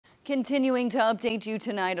Continuing to update you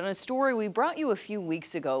tonight on a story we brought you a few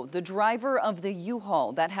weeks ago. The driver of the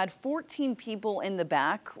U-Haul that had 14 people in the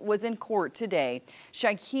back was in court today.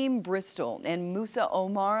 Shaquem Bristol and Musa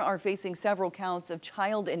Omar are facing several counts of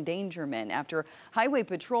child endangerment after Highway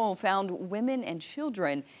Patrol found women and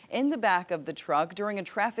children in the back of the truck during a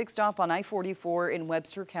traffic stop on I-44 in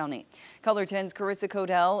Webster County. Color 10's Carissa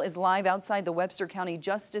Codell is live outside the Webster County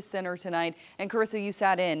Justice Center tonight. And Carissa, you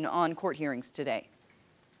sat in on court hearings today.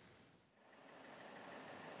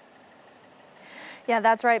 Yeah,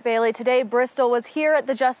 that's right, Bailey. Today, Bristol was here at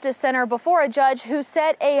the Justice Center before a judge who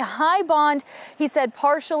set a high bond, he said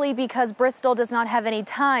partially because Bristol does not have any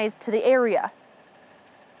ties to the area.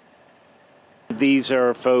 These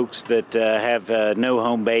are folks that have no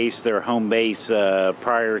home base. Their home base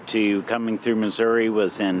prior to coming through Missouri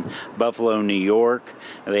was in Buffalo, New York.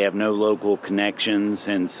 They have no local connections,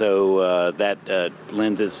 and so that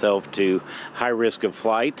lends itself to high risk of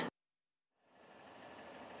flight.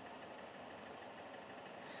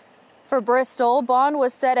 For Bristol, bond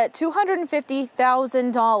was set at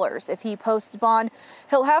 $250,000. If he posts bond,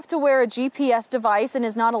 he'll have to wear a GPS device and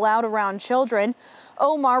is not allowed around children.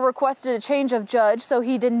 Omar requested a change of judge, so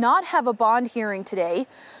he did not have a bond hearing today.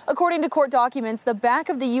 According to court documents, the back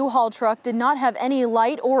of the U-Haul truck did not have any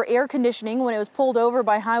light or air conditioning when it was pulled over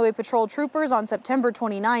by Highway Patrol troopers on September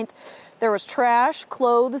 29th. There was trash,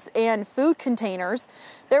 clothes, and food containers.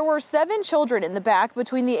 There were 7 children in the back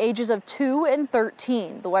between the ages of 2 and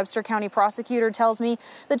 13. The Webster County prosecutor tells me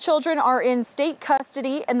the children are in state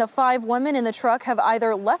custody and the 5 women in the truck have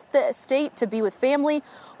either left the state to be with family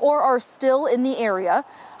or are still in the area.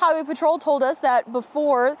 Highway Patrol told us that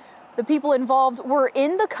before, the people involved were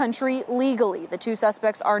in the country legally. The 2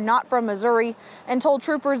 suspects are not from Missouri and told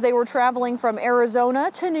troopers they were traveling from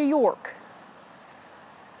Arizona to New York.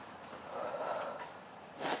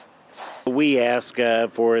 We ask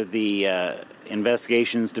for the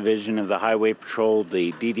Investigations Division of the Highway Patrol,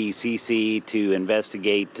 the DDCC, to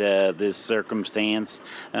investigate this circumstance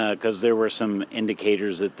because there were some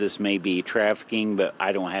indicators that this may be trafficking, but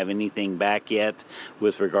I don't have anything back yet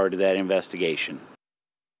with regard to that investigation.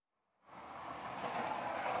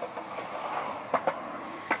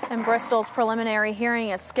 And Bristol's preliminary hearing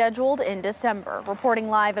is scheduled in December. Reporting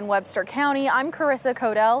live in Webster County, I'm Carissa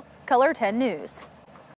Codell, Color 10 News.